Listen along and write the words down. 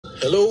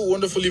Hello,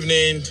 wonderful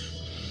evening,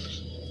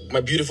 my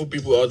beautiful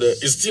people out there.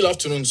 It's still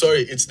afternoon,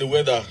 sorry, it's the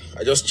weather.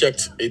 I just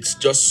checked, it's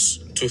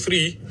just to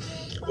 3.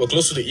 We're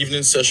close to the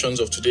evening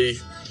sessions of today,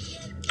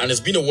 and it's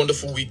been a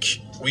wonderful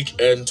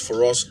weekend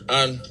for us.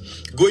 And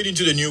going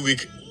into the new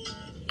week,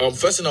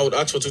 first thing I would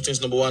ask for 2 things.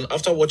 Number 1,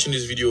 after watching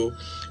this video,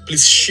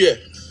 please share.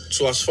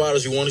 So as far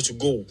as you want it to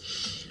go,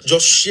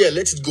 just share,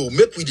 let it go.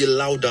 Make with the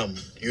loud them,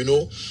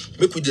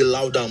 make with the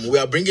loud them. We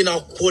are bringing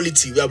out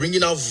quality, we are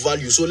bringing out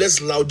value. So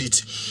let's loud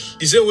it.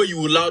 The same way you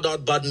will loud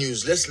out bad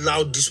news, let's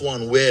loud this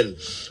one well.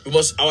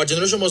 Our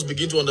generation must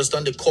begin to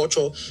understand the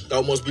culture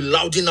that we must be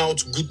louding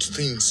out good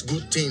things.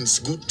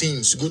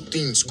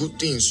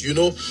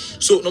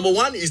 So number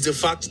 1 is the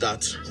fact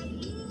that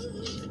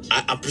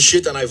I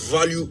appreciate and I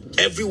value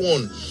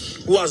everyone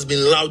who has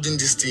been louding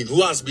this thing,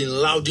 who has been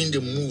louding the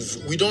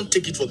move. We don't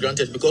take it for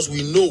granted because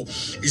we know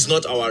it's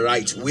not our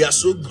right. We are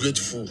so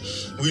grateful.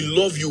 We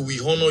love you. We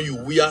honor you.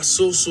 We are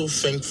so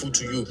thankful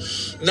to you.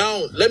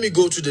 Now, let me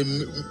go to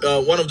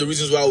the one of the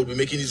reasons why I will be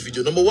making this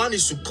video. Number 1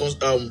 is to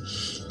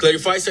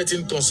clarify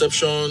certain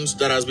conceptions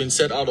that has been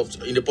said out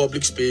of in the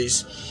public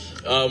space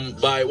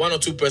by 1 or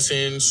 2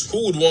 persons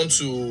who would want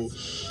to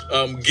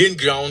gain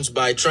grounds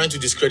by trying to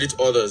discredit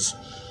others.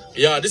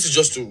 Yeah, this is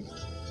just to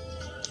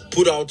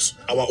put out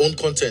our own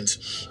content.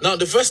 Now,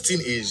 the first thing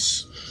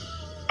is,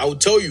 I will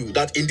tell you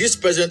that in this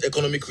present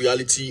economic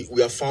reality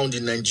we are found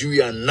in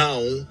Nigeria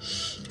now,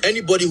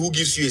 anybody who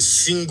gives you a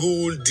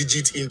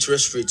single-digit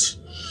interest rate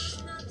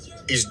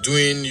is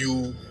doing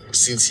you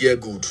sincere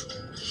good.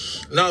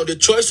 Now, the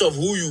choice of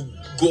who you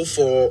go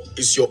for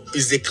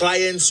is the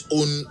client's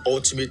own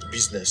ultimate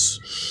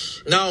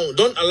business. Now,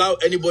 don't allow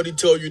anybody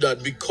tell you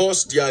that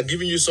because they are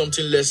giving you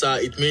something lesser,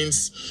 it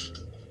means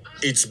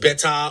it's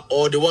better,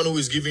 or the one who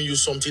is giving you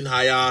something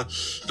higher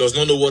does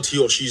not know what he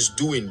or she is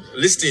doing.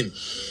 Listen,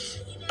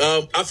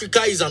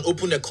 Africa is an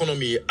open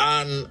economy,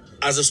 and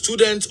as a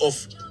student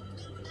of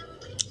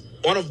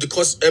one of the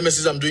course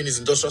MSCs I'm doing is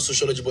industrial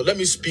sociology, but let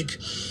me speak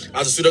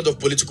as a student of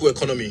political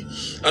economy.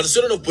 As a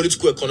student of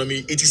political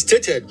economy, it is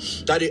stated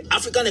that the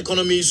African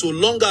economy, so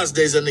long as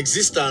there is an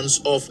existence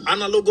of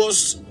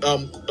analogous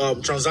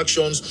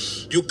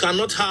transactions, you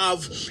cannot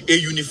have a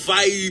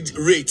unified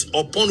rate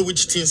upon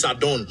which things are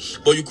done,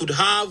 but you could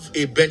have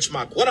a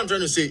benchmark. What I'm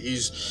trying to say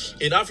is,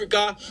 in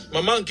Africa,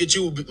 Mama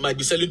Nkechi might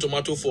be selling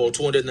tomato for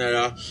 200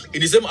 naira.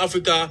 In the same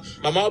Africa,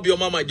 Mama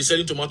Obioma might be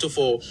selling tomato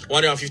for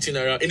 150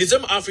 naira. In the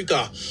same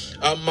Africa,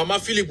 Mama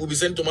Philip will be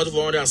selling tomato for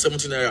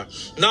 170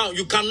 naira. Now,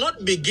 you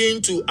cannot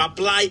begin to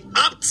apply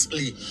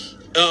aptly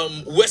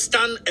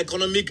Western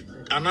economic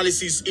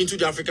analysis into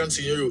the African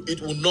scenario. It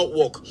will not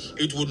work.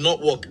 It would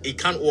not work. It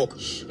can't work.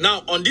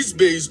 Now, on this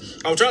base,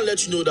 I'll try to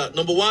let you know that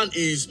number 1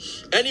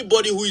 is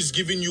anybody who is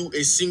giving you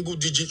a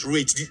single-digit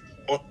rate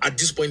at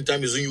this point in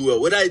time is doing you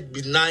well. Whether it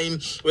be 9,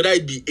 whether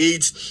it be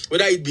 8,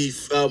 whether it be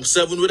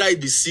 7, whether it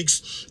be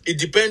 6, it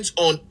depends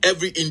on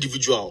every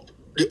individual.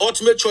 The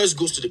ultimate choice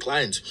goes to the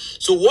client.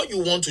 So what you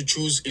want to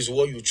choose is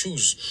what you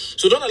choose.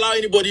 So don't allow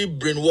anybody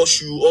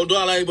brainwash you, or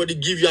don't allow anybody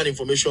give you an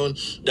information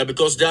that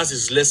because theirs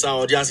is lesser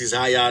or theirs is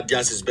higher,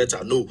 theirs is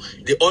better. No,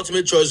 the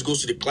ultimate choice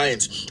goes to the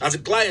client. As a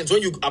client,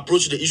 when you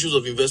approach the issues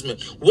of investment,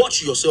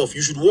 watch yourself.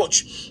 You should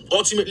watch.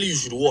 Ultimately, you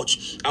should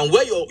watch. And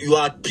where you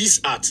are at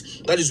peace at,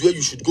 that is where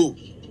you should go.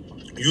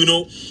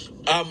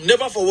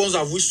 Never for once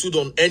have we stood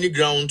on any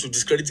ground to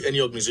discredit any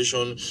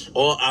organization,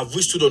 or have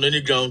we stood on any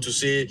ground to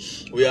say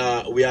we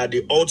are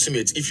the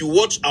ultimate. If you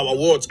watch our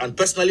words, and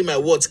personally my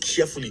words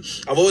carefully,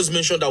 I've always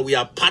mentioned that we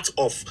are part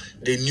of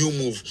the new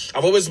move.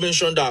 I've always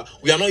mentioned that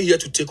we are not here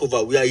to take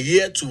over. We are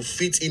here to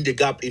fit in the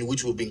gap in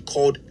which we've been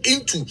called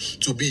into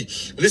to be.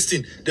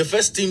 Listen, the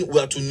first thing we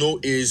have to know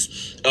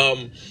is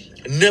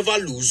never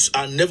lose,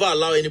 and never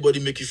allow anybody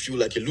make you feel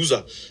like a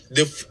loser.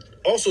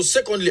 Also,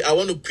 secondly, I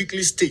want to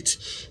quickly state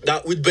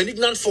that with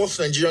Benignant Force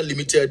Nigeria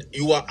Limited,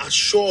 you are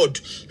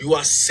assured, you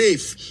are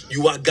safe,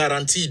 you are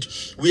guaranteed.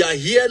 We are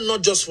here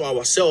not just for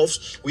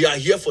ourselves, we are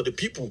here for the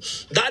people.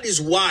 That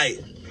is why,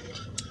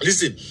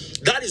 listen,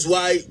 that is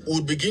why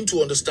we'll begin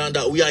to understand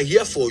that we are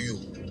here for you.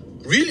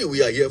 Really,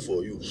 we are here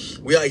for you.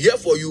 We are here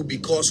for you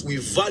because we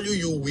value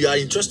you. We are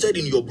interested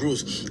in your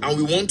growth, and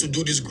we want to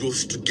do this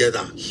growth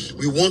together.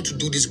 We want to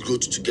do this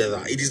growth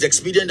together. It is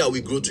expedient that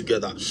we grow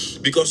together,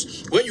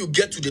 because when you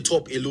get to the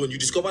top alone, you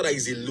discover that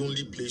it's a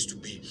lonely place to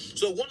be.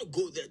 So I want to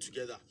go there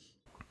together.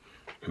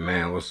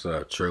 Man, what's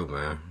up? True,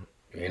 man.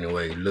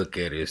 Anyway, you look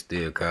at it, it's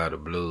still called the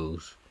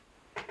blues.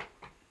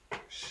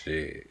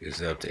 Shit,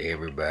 it's up to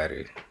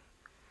everybody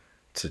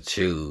to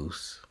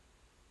choose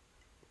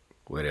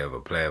whatever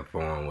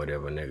platform,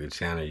 whatever nigga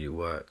channel you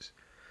watch.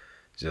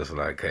 Just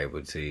like cable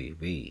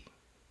TV.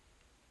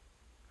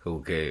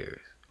 Who cares?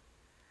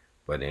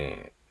 But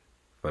then,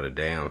 for the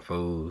damn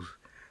fools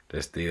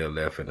that's still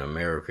left in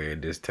America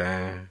at this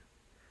time,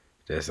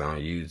 that's on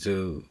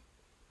YouTube,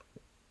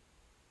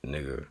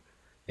 nigga,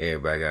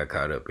 everybody got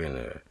caught up in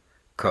the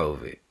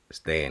COVID,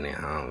 staying at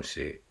home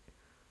shit.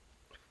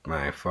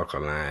 Man, fuck a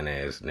lying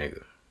ass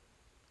nigga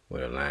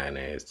with a lying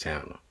ass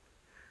channel,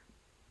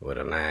 with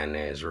a lying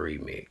ass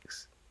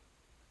remix.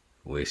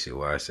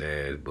 wishy-washy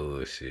ass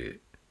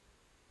bullshit.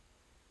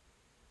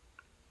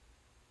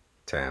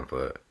 Time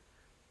for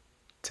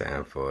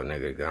a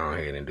nigga to go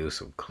ahead and do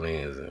some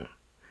cleansing,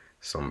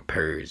 some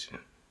purging.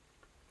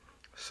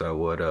 So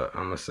what up?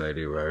 I'ma say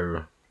this right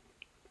here.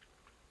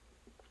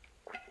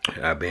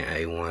 I've been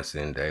A1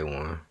 since day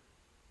one.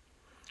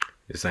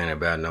 This ain't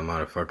about no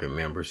motherfucking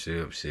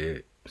membership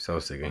shit. So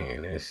sick of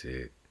hearing that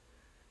shit.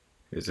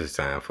 It's just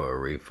time for a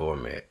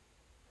reformat.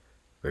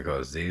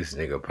 Because these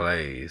nigga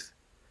plays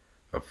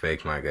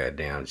affect my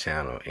goddamn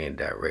channel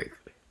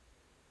indirectly.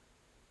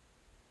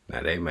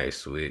 Now they may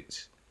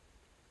switch.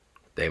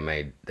 They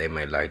may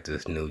like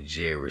this new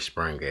Jerry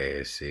Springer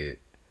ass shit.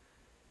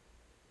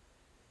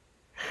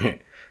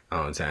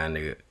 On time,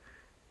 nigga.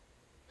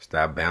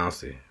 Stop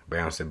bouncing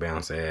ass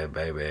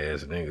baby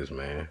ass niggas,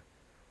 man.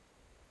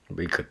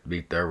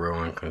 Be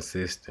thorough and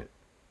consistent.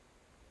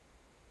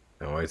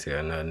 Don't wait till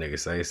another nigga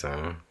say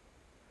something,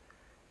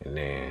 and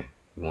then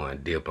you want to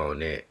dip on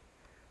that.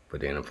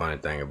 But then the funny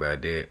thing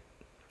about that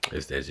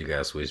is that you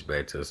gotta switch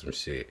back to some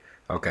shit.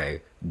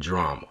 Okay,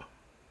 drama,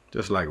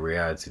 just like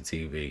reality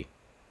TV.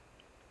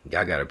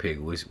 Y'all gotta pick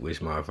which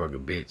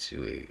motherfucking bitch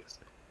you is,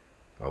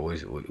 or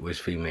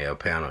which female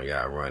panel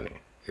y'all running.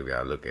 If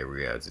y'all look at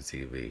reality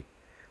TV,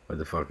 what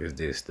the fuck is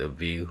this? The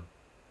View,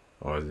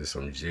 or is this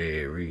some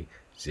Jerry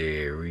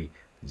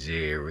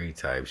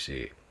type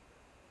shit?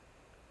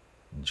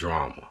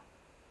 Drama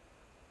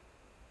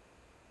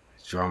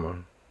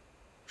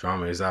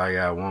is all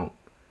y'all want.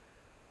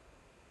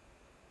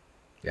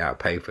 Y'all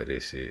pay for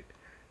this shit.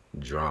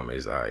 Drama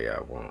is all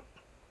y'all want.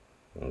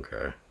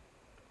 Okay.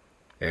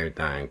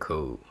 Everything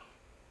cool.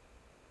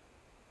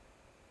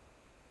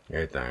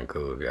 Everything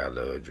cool if y'all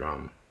love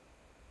drama.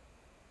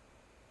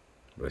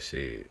 But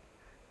shit,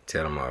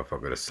 tell them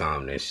motherfucker to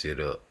sum that shit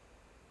up,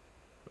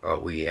 or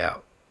we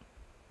out.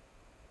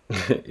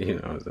 You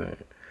know what I'm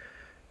saying?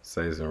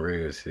 Say some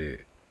real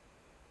shit.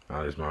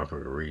 All this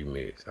motherfucker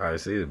remix. All I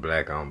see is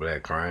black on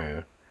black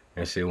crime.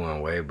 And shit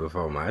went way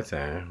before my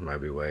time. Might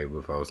be way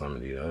before some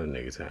of these other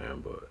niggas'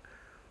 time, but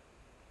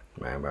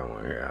man, everybody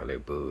wanna hear all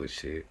that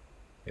bullshit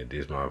at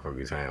this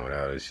motherfucking time with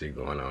all this shit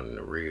going on in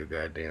the real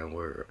goddamn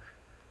world.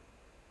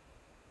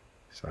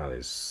 It's all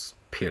this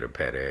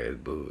pitter-patter ass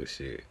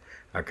bullshit.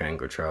 I can't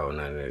control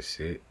none of that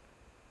shit.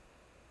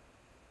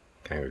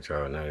 Can't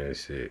control none of that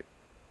shit.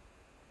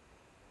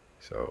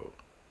 So,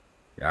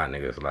 y'all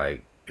niggas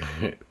like,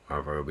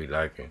 motherfucker be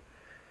liking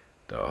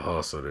the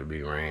hustle to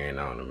be ran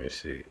on them and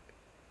shit.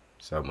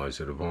 So much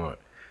to the point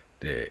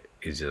that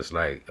it's just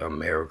like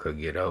America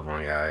get over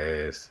on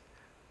y'all ass.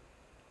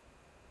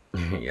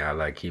 Y'all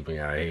like keeping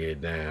y'all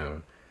head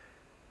down.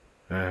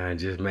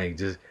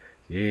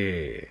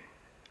 Yeah.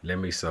 Let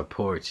me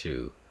support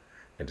you.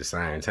 At the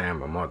same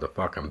time, a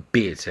motherfucking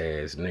bitch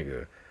ass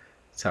nigga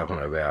talking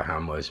about how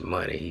much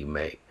money he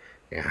make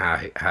and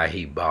how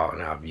he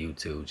balling off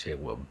YouTube check.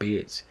 Well,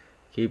 bitch,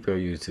 keep your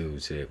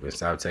YouTube check and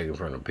stop taking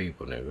from the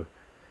people, nigga.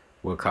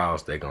 What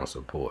cause they gonna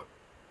support?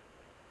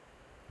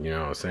 You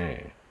know what I'm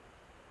saying?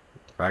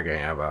 If I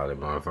can't have all that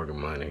motherfucking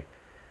money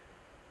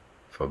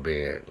for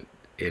being,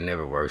 it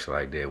never works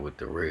like that with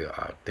the real,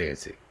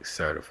 authentic,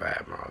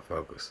 certified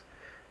motherfuckers.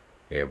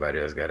 Everybody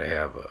else gotta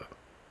have a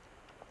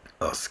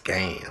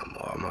scam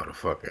or a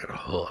motherfucking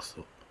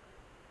hustle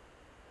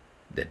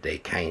that they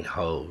can't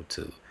hold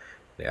to.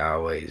 They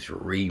always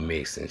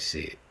remixing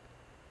shit.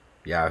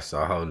 Y'all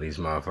start holding these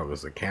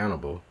motherfuckers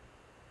accountable.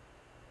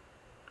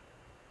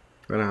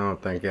 But I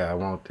don't think y'all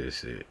want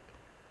this shit.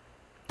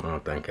 I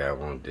don't think y'all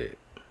want that.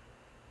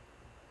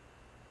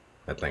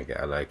 I think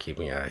y'all like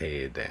keeping y'all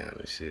head down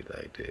and shit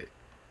like that.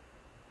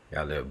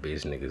 Y'all little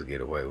bitch niggas get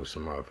away with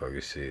some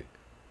motherfucking shit.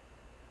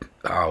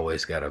 I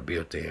always got a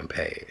built-in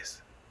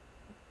pass.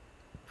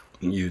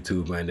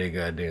 YouTube, man, they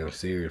goddamn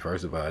serious.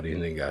 First of all, these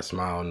niggas got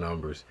small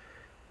numbers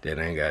that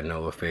ain't got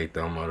no effect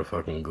on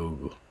motherfucking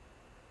Google.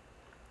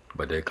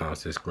 But they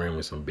constantly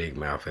screaming some big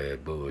mouth ass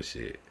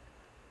bullshit.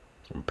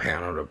 From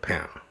panel to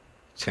panel,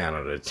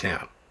 channel to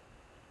channel.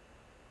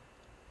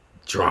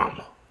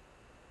 Drama.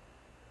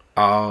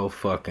 All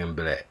fucking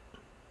black.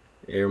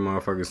 Every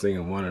motherfucker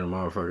seeing one of the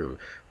motherfucking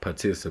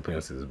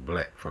participants is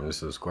black. From the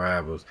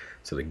subscribers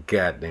to the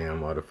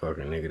goddamn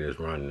motherfucking nigga that's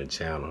running the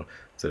channel,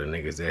 to the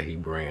niggas that he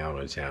bring on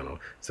the channel,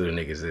 to the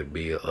niggas that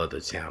build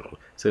other channels,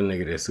 to the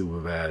nigga that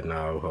supervising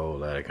all a whole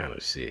lot of kind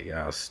of shit.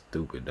 Y'all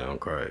stupid, dumb,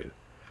 crazy.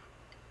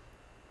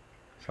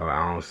 So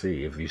I don't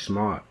see. If you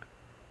smart,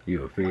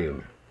 you'll feel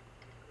me.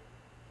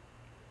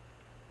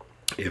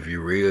 If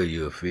you real,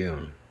 you'll feel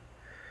me.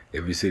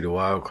 If you see the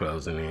wall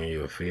closing in,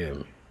 you'll feel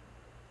me.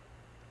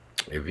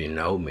 If you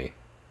know me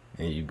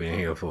and you've been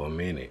here for a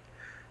minute,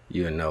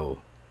 you'll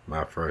know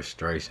my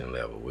frustration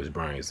level, which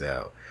brings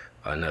out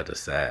another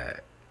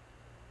side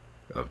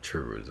of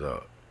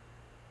Truresults.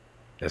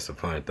 That's the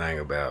funny thing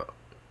about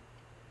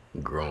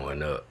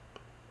growing up,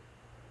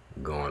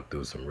 going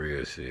through some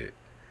real shit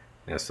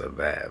and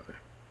surviving,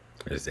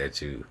 is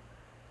that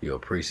you're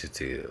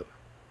appreciative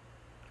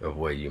of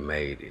where you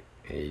made it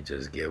and you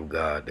just give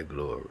God the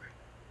glory.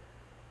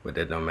 But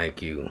that don't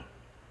make you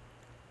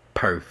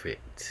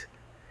perfect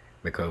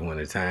Because when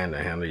it's time to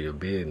handle your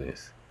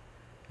business,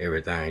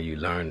 everything you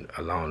learn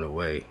along the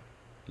way,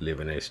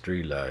 living that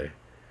street life,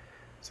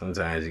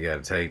 sometimes you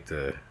gotta take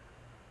the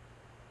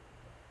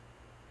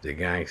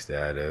gangster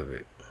out of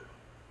it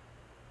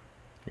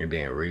and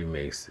then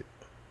remix it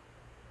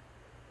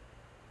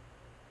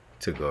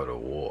to go to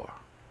war.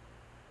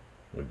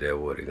 But that's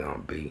what it's gonna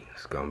be.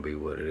 It's gonna be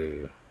what it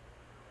is.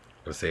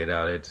 I said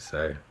all that to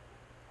say,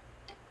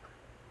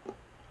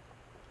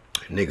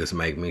 niggas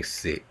make me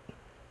sick.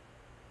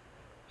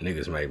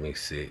 Niggas make me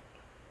sick.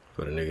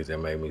 For the niggas that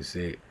make me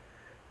sick,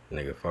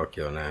 nigga, fuck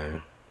your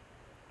name.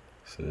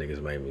 Some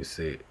niggas make me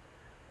sick.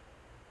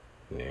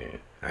 Yeah,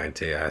 I can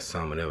tell you how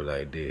some of them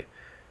like this.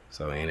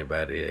 So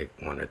anybody that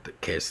wanna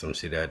catch some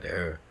shit out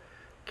there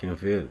can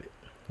feel it.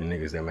 The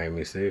niggas that make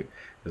me sick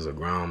is a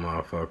grown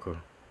motherfucker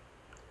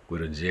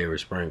with a Jerry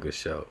Springer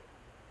show,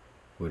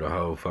 with a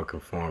whole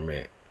fucking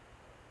format.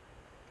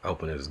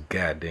 Open his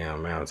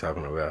goddamn mouth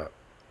talking about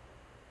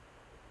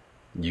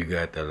you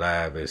got the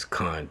livest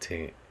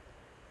content.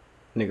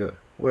 Nigga,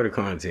 where the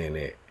content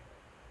at?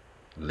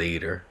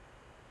 Leader.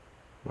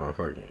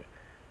 Motherfucking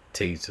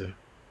teacher.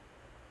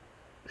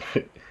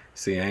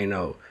 See, ain't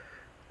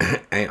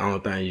only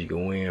thing you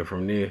can win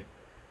from this.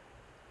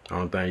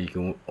 Only thing you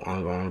can,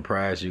 on the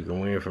prize you can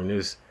win from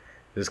this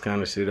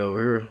kind of shit over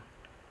here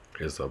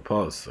is a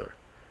pulsar.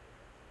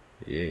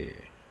 Yeah.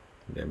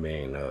 That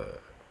mean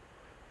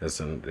that's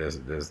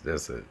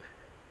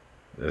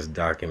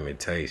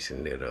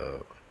documentation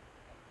that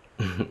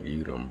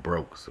you done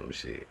broke some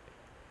shit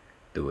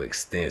through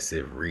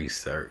extensive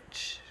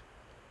research.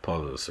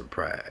 Pulitzer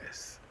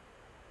Prize.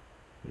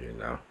 You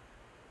know?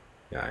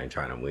 Y'all ain't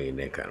trying to win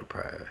that kind of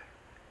prize.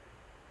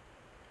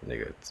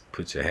 Nigga,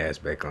 put your hats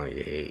back on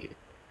your head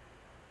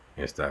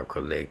and stop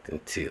collecting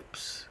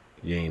tips.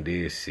 You ain't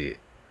did shit.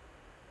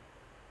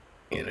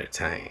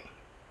 Entertain.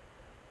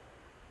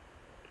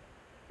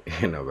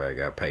 Ain't nobody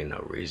got to pay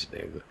no rich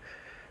nigga.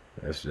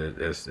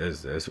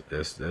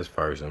 That's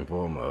first and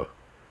foremost.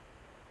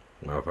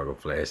 Motherfucker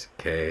flash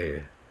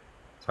cash,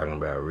 talking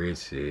about rich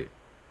shit.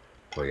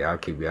 Well, y'all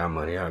keep y'all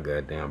money out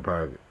goddamn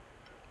pocket.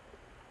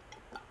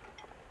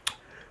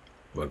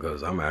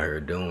 Because I'm out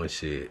here doing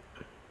shit.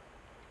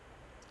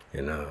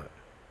 And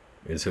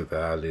it took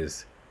all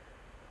these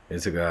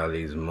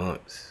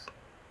months.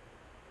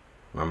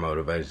 My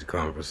motivation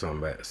come from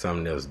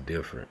something else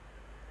different.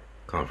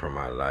 Come from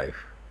my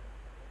life.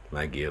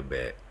 My give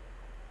back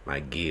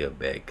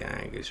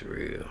gang is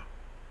real.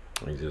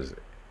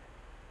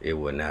 It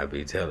will not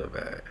be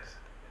televised,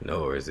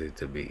 nor is it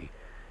to be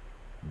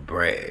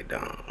bragged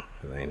on.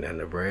 It ain't nothing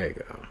to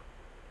brag on.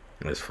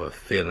 It's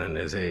fulfilling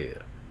as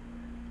hell.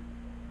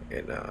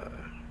 And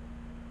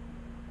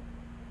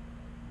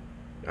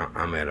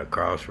I'm at a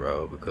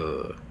crossroad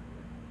because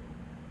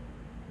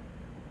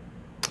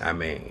I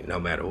mean, no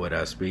matter what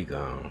I speak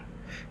on,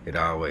 it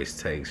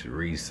always takes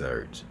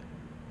research.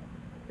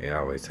 It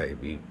always takes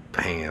me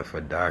paying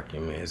for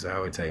documents. It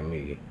always takes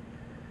me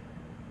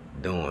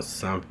doing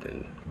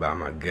something by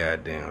my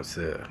goddamn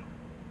self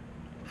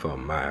for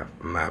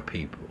my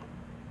people.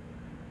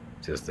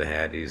 Just to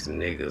have these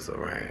niggas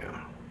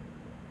around.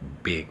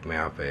 Big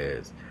mouth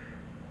ass,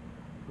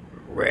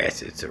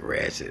 ratchet to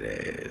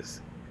ratchet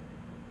ass.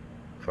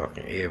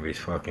 Fucking every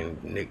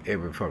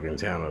fucking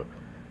channel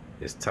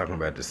is talking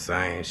about the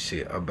same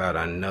shit about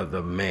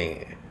another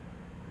man.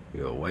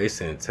 You're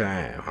wasting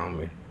time,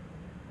 homie.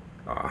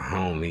 Or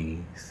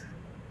homies.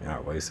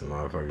 Y'all wasting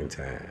motherfucking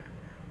time.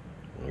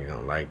 You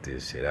don't like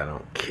this shit, I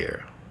don't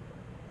care.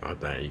 Only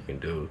thing you can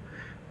do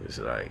is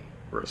like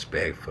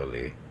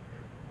respectfully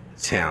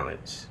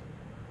challenge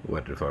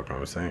what the fuck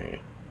I'm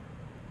saying.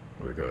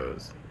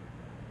 Because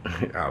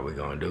all we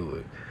gonna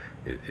do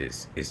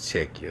is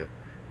check your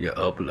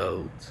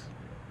uploads.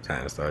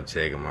 Time to start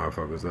checking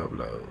motherfuckers'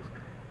 uploads.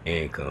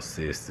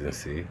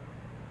 Inconsistency.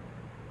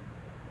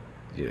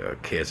 Yeah,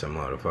 catch a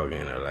motherfucker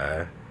in a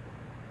lie.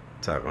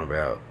 Talking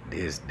about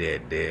this,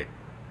 that.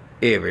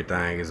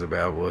 Everything is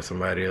about what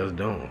somebody else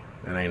doing.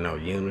 That ain't no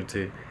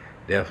unity.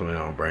 Definitely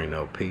don't bring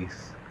no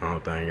peace. Only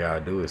thing y'all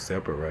do is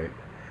separate.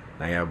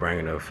 Now y'all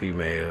bringing up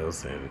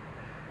females and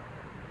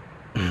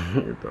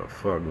what the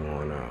fuck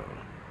going on?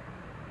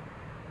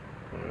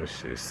 This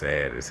shit's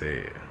sad as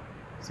hell.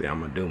 See,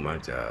 I'm gonna do my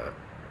job.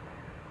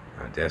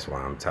 That's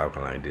why I'm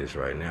talking like this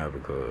right now,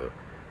 because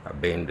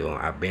I've been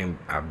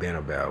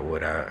about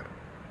what I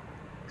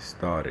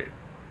started.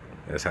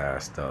 That's how I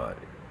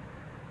started.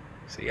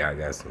 See, I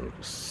got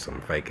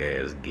some fake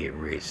ass get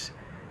rich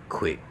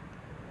quick,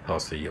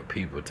 hustle your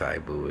people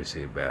type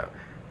bullshit about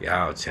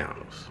y'all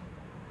channels.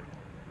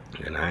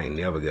 And I ain't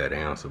never got an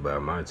ounce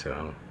about my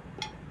channel.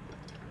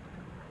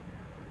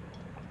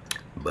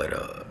 But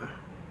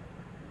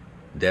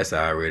that's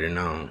already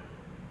known.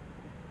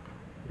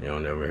 You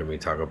don't never hear me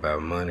talk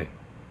about money.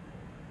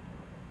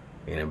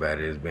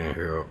 Anybody that's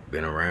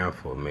been around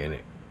for a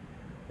minute,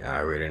 y'all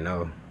already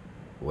know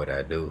what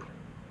I do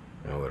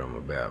and what I'm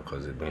about,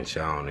 because it's been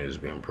shown, it's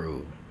been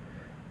proved.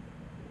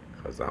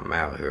 Because I'm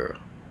out here.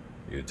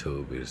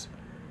 YouTube is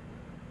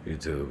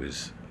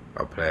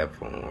a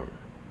platform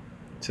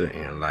to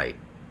enlighten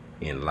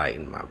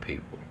enlighten my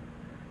people.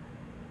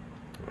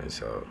 And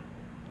so,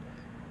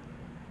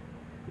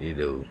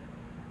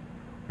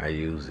 I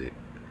use it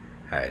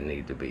how it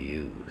need to be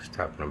used,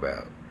 talking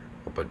about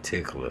a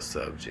particular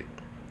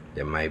subject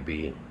that might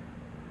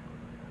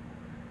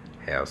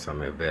have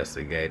some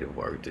investigative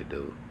work to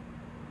do.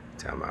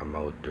 Talking about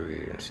Mo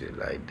 3 and shit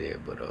like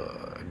that, but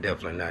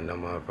definitely not no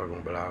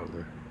motherfucking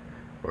blogger.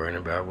 Worrying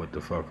about what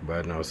the fuck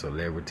about no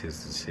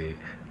celebrities and shit.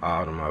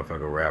 All the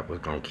motherfucking rappers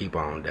gonna keep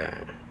on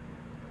dying.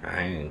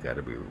 I ain't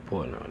gotta be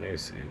reporting on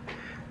this shit.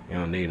 You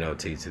don't need no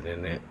teaching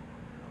in that.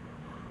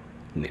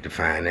 You need to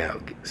find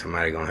out.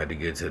 Somebody gonna have to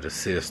get to the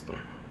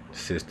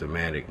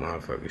systematic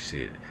motherfucking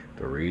shit.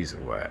 The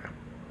reason why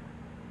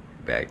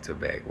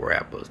back-to-back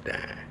rappers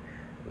dying.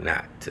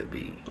 Not to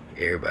be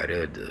everybody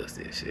else does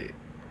this shit.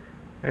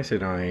 That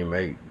shit don't even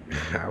make.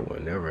 I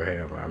would never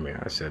have. I mean,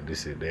 I shut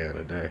this shit down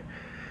today.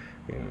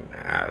 And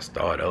I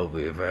start over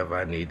if ever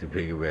I need to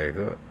pick it back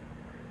up.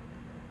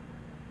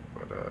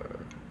 But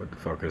what the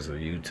fuck is a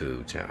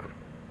YouTube channel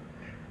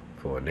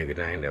for a nigga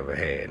that ain't never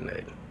had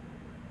nothing?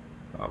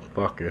 A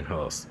fucking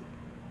hustle.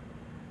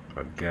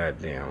 A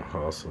goddamn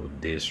hustle,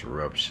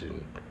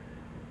 disruption.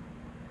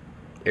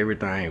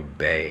 Everything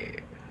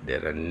bad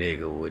that a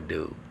nigga would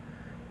do.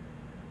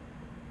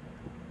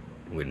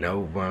 With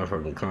no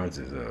motherfucking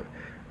conscience of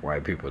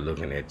white people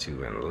looking at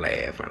you and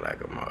laughing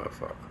like a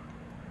motherfucker.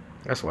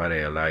 That's why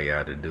they allow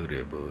y'all to do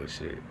that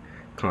bullshit.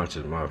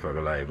 Conscious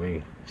motherfucker like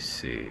me,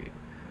 shit,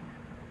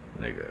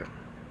 nigga.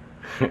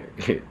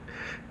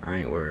 I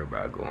ain't worried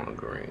about going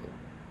green.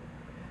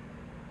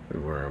 We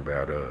worrying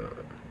about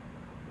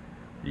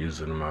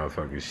using the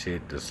motherfucking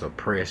shit. The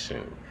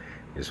suppression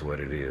is what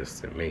it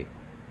is to me.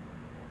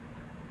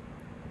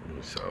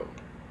 And so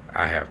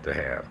I have to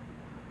have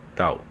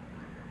thought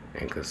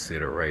and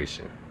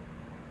consideration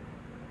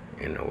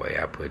in the way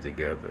I put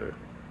together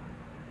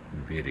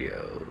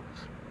videos.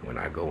 When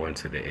I go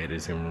into the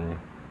editing room,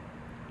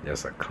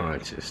 that's a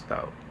conscious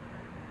thought.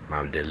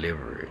 My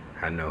delivery,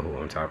 I know who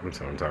I'm talking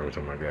to. I'm talking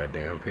to my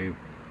goddamn people.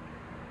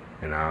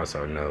 And I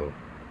also know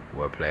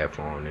what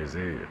platform this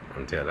is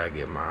until I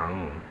get my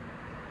own.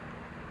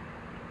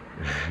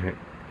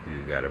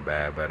 You gotta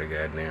abide by the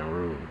goddamn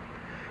rules.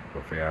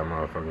 But for y'all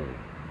motherfucking,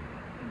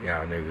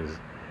 y'all niggas,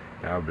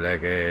 y'all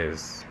black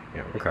ass,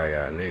 I'm gonna call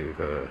y'all nigga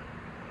because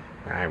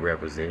I ain't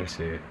representing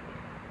shit.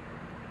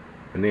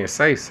 And then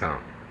say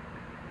something.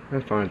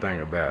 That's the funny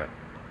thing about it.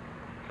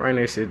 Bring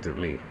that shit to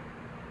me.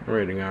 I'm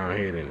ready to go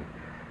ahead and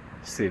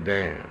sit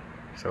down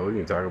so we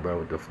can talk about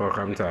what the fuck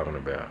I'm talking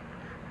about.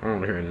 I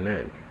don't hear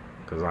nothing.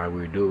 Cause all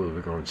we do is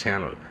we're gonna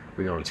channel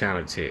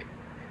check.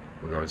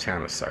 We're gonna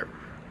channel surf.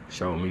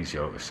 Show me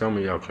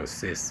your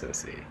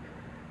consistency.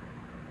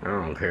 I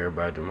don't care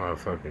about the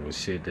motherfucking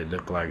shit that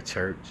look like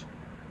church.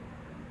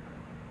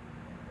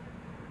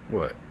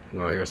 What? You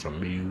gonna hear some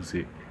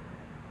music?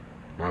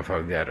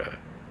 Motherfucker gotta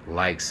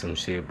like some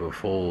shit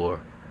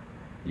before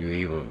you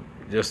even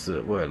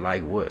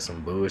like what?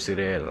 Some bullshit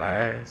ass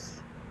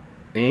lies?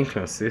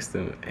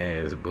 Inconsistent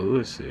ass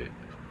bullshit.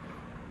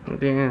 And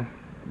then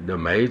the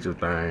major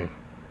thing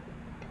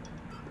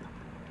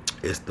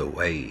is the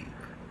wave.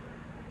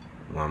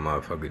 One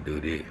motherfucker do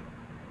this,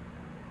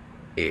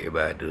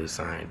 everybody do the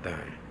same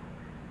thing.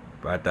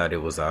 But I thought it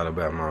was all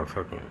about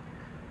motherfucking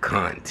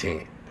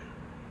content.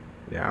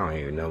 Y'all don't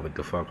even know what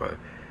the fuck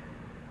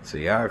so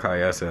y'all call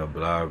yourself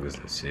bloggers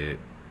and shit.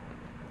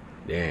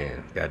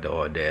 Then got the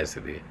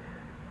audacity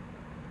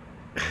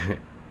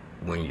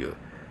when you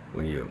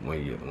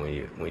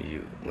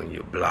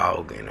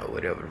blogging or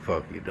whatever the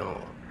fuck you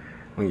doing.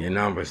 When your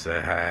numbers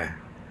are high,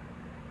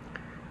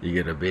 you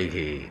get a big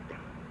head.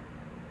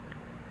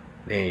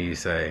 Then you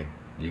say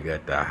you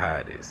got the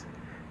hottest.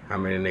 How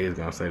many niggas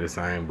gonna say the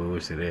same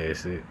bullshit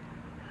ass shit?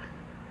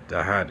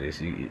 The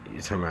hottest, you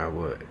talking about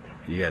what?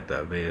 You got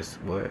the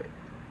best what?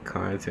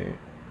 Content?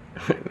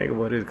 Nigga,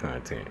 what is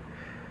content?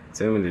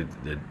 Tell me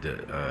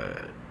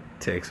the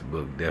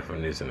textbook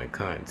definition of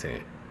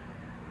content.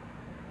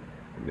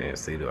 Then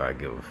see, do I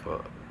give a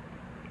fuck?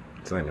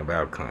 It's ain't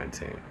about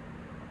content.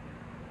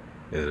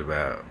 It's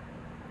about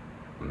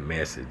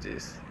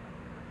messages,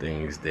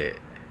 things that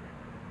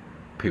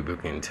people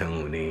can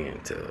tune in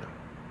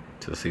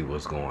to see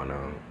what's going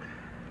on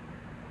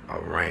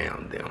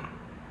around them,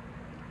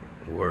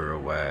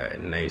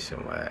 worldwide,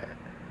 nationwide,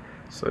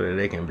 so that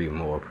they can be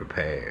more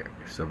prepared.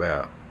 It's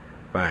about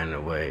finding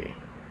a way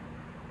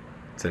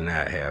to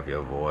not have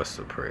your voice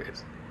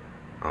suppressed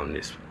on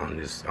this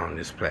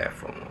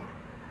platform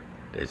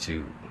that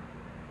you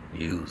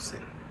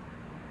using,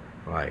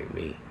 like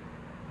me.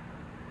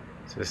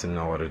 Just in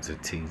order to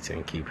teach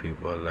and keep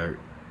people alert.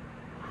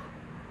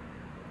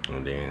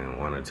 And then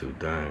one or two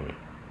things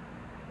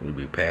you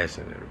be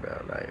passionate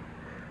about, like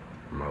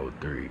Mo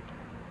 3.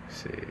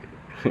 Shit,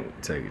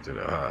 take it to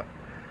the heart.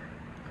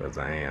 Cause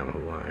I am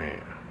who I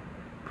am,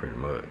 pretty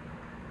much.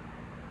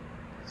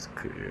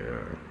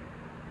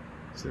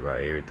 It's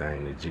about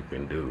everything that you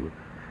can do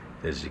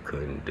that you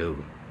couldn't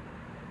do.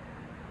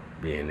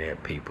 Being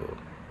that people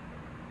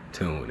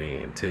tune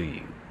in to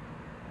you.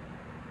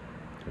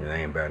 It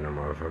ain't about no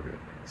motherfucker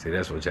See,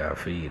 that's what y'all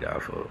feed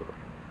off of.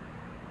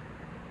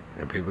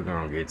 And people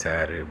gonna get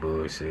tired of that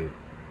bullshit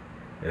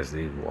as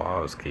these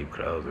walls keep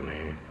closing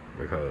in.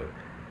 Because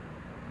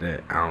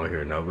that I don't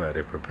hear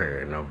nobody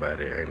preparing,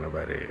 nobody, ain't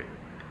nobody.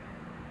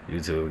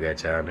 YouTube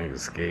got y'all niggas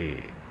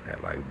scared.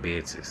 That like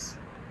bitches.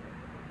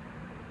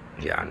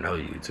 Y'all know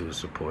YouTube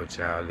support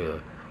y'all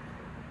little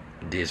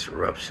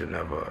disruption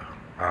of a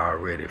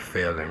already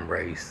failing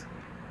race.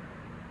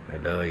 I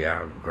love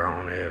y'all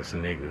grown ass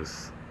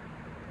niggas.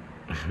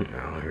 I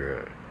don't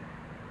hear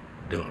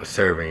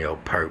serving your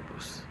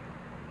purpose.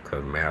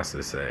 Cause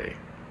master say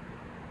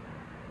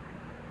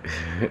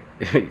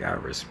y'all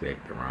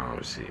respect the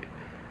wrong shit.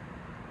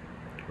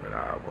 But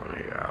I wanna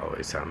hear I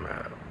always talking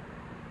about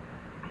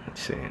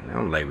shit,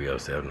 don't label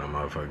yourself no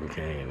motherfucking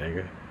king,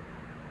 nigga.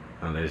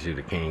 Unless you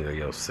the king of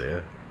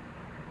yourself.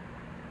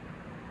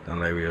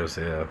 Don't label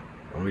yourself.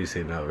 Don't be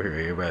sitting over here,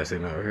 everybody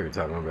sitting over here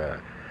talking about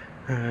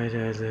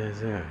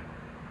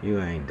you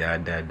ain't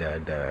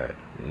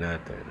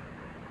nothing.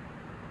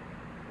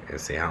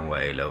 And see, I'm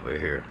way over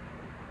here.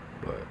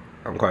 But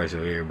I'm quite sure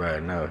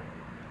everybody know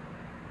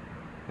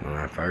when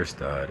I first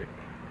started,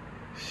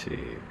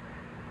 shit,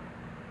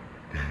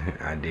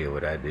 I did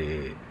what I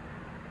did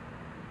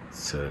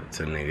to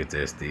niggas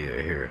that's still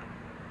here.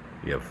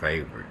 Your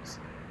favorites.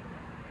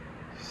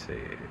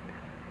 Shit.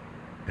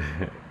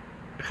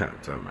 I'm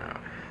talking about,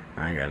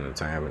 I ain't got no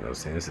time and no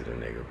sense to the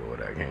nigga, but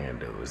what I can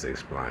do is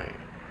explain.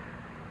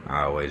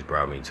 I always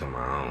brought me to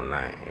my own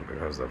lane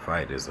because a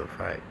fight is a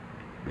fight.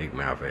 Big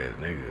mouth ass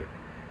nigga.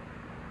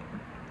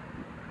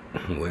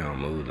 We don't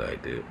move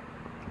like that.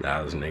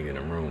 Loudest nigga in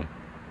the room.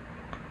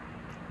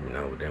 You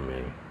know what that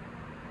mean?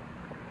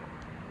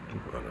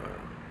 But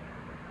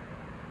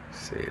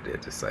said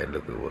that to say,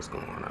 look at what's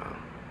going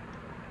on.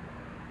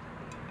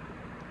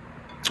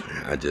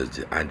 I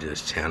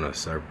just channel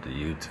surf to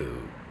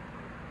YouTube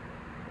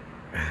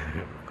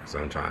because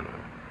I'm trying to,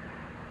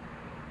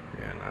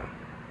 you know,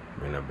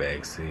 I'm in the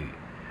back seat,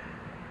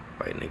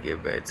 waiting to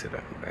get back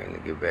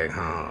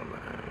home,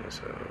 man.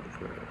 So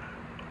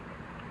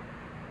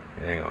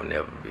it ain't gonna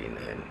never be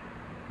nothing.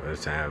 But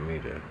it's time for me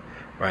to.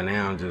 Right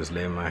now, I'm just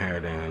letting my hair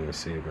down and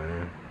shit,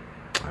 man.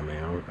 I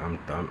mean,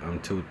 I'm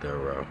too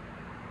thorough.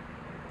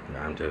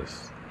 I'm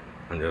just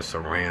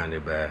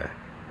surrounded by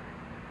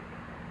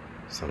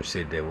some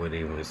shit that wouldn't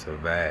even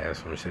survive,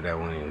 some shit that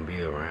wouldn't even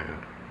be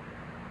around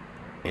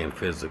in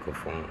physical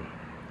form.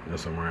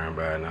 Just surrounded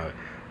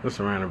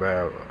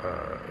by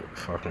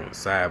fucking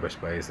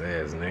cyberspace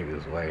ass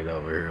niggas way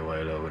over here,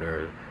 way over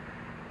there,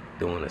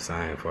 doing the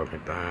same fucking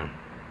thing.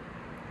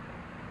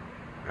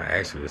 I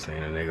actually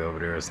seen a nigga over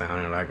there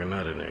sounding like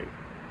another nigga.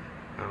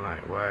 I'm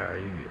like, why are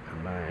you?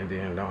 And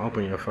then don't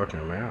open your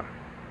fucking mouth.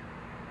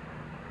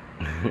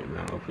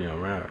 Don't open your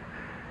mouth.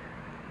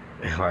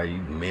 Like you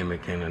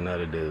mimicking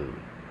another dude.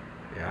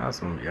 Y'all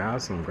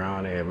some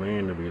grown ass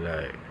men to be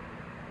like,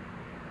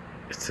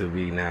 to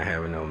be not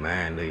having no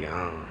mind of your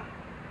own.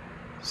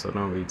 So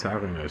don't be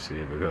talking that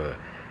shit, because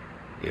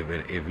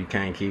if you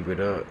can't keep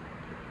it up,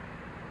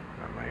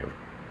 I mean,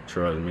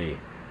 trust me,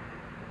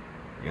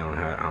 I don't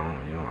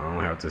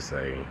have to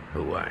say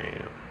who I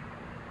am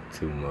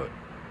too much.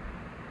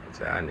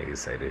 So I niggas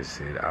say this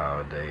shit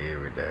all day,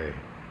 every day.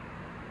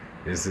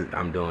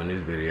 I'm doing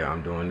this video,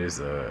 I'm doing this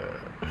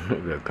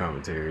the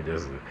commentary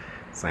just to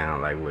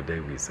sound like what they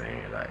be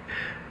saying. Like,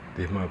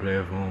 this my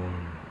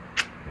platform,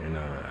 and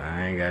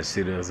I ain't got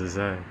shit else to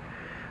say.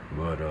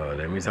 But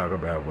let me talk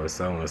about what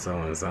so and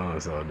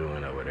so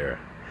doing over there.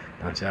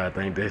 Don't y'all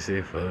think that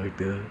shit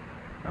fucked up?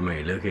 I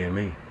mean, look at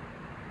me.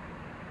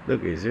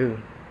 Look at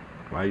you.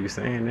 Why you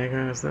saying that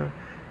kind of stuff?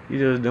 You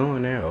just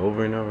doing that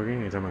over and over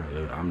again. Talking about,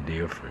 look, I'm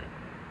different.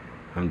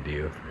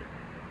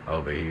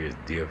 Over here is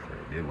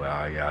different. This is why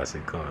all y'all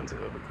should come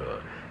to it,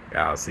 because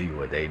y'all see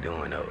what they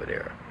doing over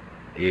there.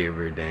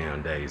 Every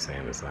damn day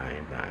saying the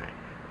same thing.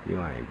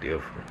 You ain't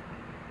different.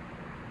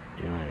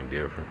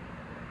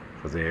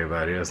 Because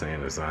everybody else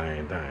saying the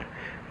same thing.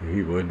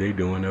 What they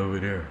doing over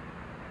there?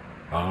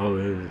 All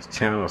this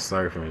channel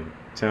surfing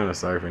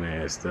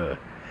ass stuff.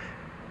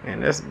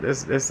 And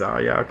that's all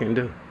y'all can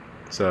do.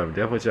 So if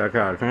that's what y'all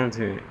call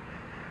content,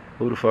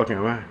 who the fuck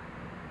am I?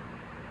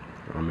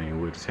 I mean,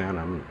 with the channel,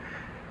 I'm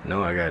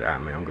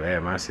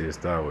glad my shit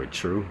started with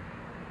True.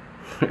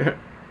 You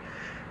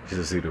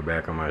should see the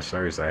back of my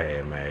shirts I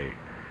had made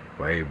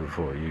way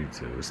before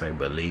YouTube. Say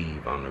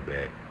believe on the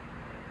back.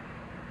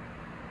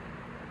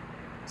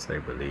 Say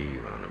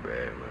believe on the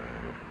back,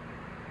 man.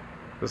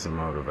 It's a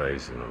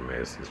motivational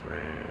message,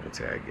 man,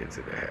 until I get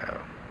to the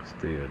house.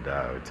 Still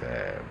dog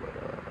tired, but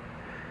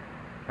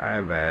I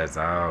advise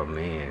all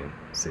men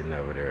sitting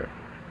over there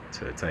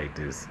to take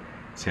this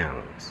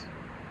challenge,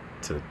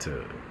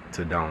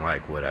 to don't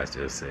like what I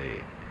just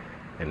said,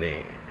 and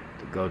then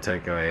to go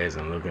take your ass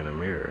and look in the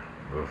mirror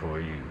before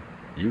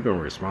you can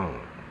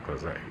respond,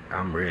 because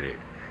I'm ready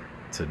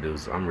to do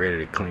so. I'm ready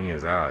to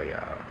cleanse all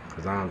y'all,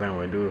 because I don't think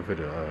we do it for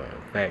the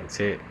fact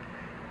check.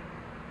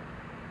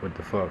 What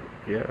the fuck?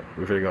 Yeah,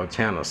 we finna go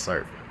channel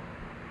surfing.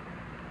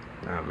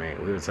 I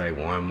mean, we'll take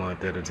 1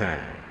 month at a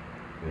time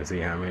and see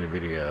how many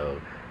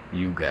videos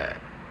you got.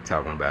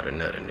 talking about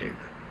another nigga.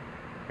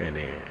 And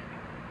then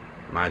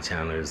my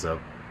channel is up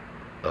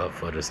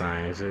for the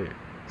same shit.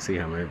 See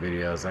how many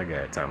videos I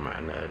got talking about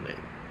another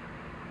nigga.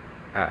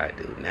 I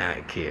do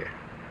not care.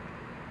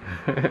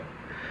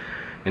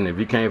 And if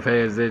you can't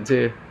pass that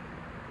too,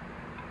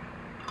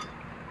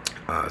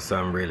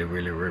 something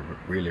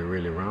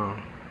really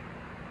wrong.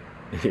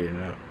 You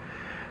know.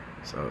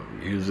 So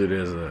use it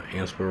as an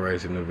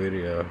inspirational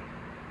video,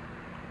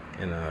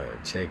 and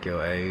check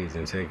your age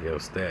and check your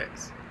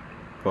stats.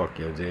 Fuck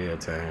your jail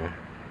time.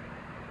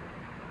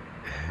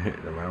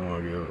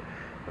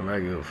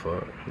 Nobody give a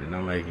fuck. They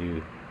don't make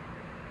you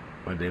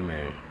what they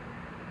mean.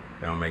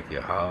 They don't make you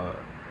hard.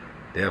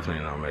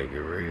 Definitely don't make it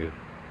real.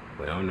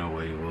 We don't know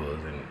where he was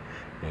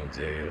in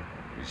jail.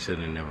 You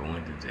shouldn't have never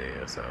went to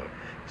jail, so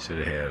you should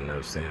have had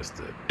enough sense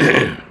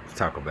to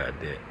talk about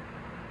that.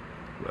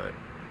 But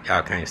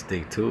y'all can't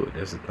stick to it.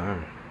 That's the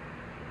thing.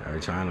 Y'all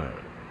trying to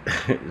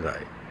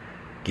like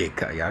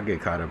y'all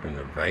get caught up in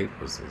the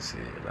vapors and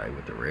shit, like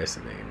with the rest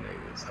of them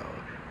niggas. So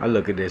I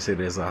look at that shit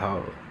as a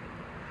whole.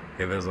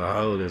 If it's a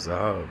whole, it's a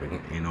whole.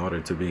 In order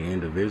to be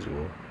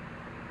individual,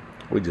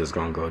 we just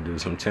gonna go do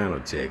some channel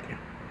checking.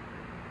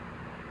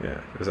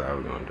 Yeah, that's all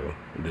we're gonna do.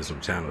 Do some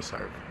channel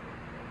surfing.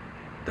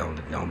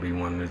 Don't be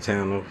one of the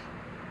channels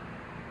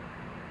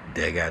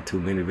that got too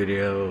many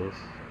videos.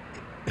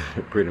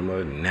 Pretty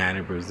much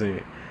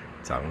 90%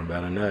 talking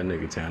about another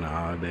nigga channel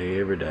all day,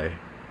 every day.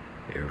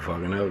 Every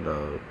fucking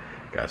upload.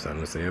 Got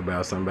something to say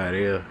about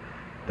somebody else.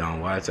 Don't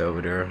watch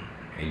over there,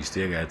 and you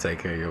still gotta take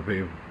care of your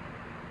people.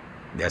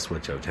 That's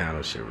what your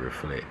channel should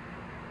reflect.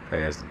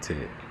 Pass the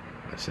tip.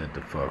 Shut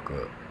the fuck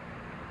up.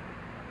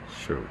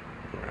 Sure.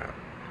 Right.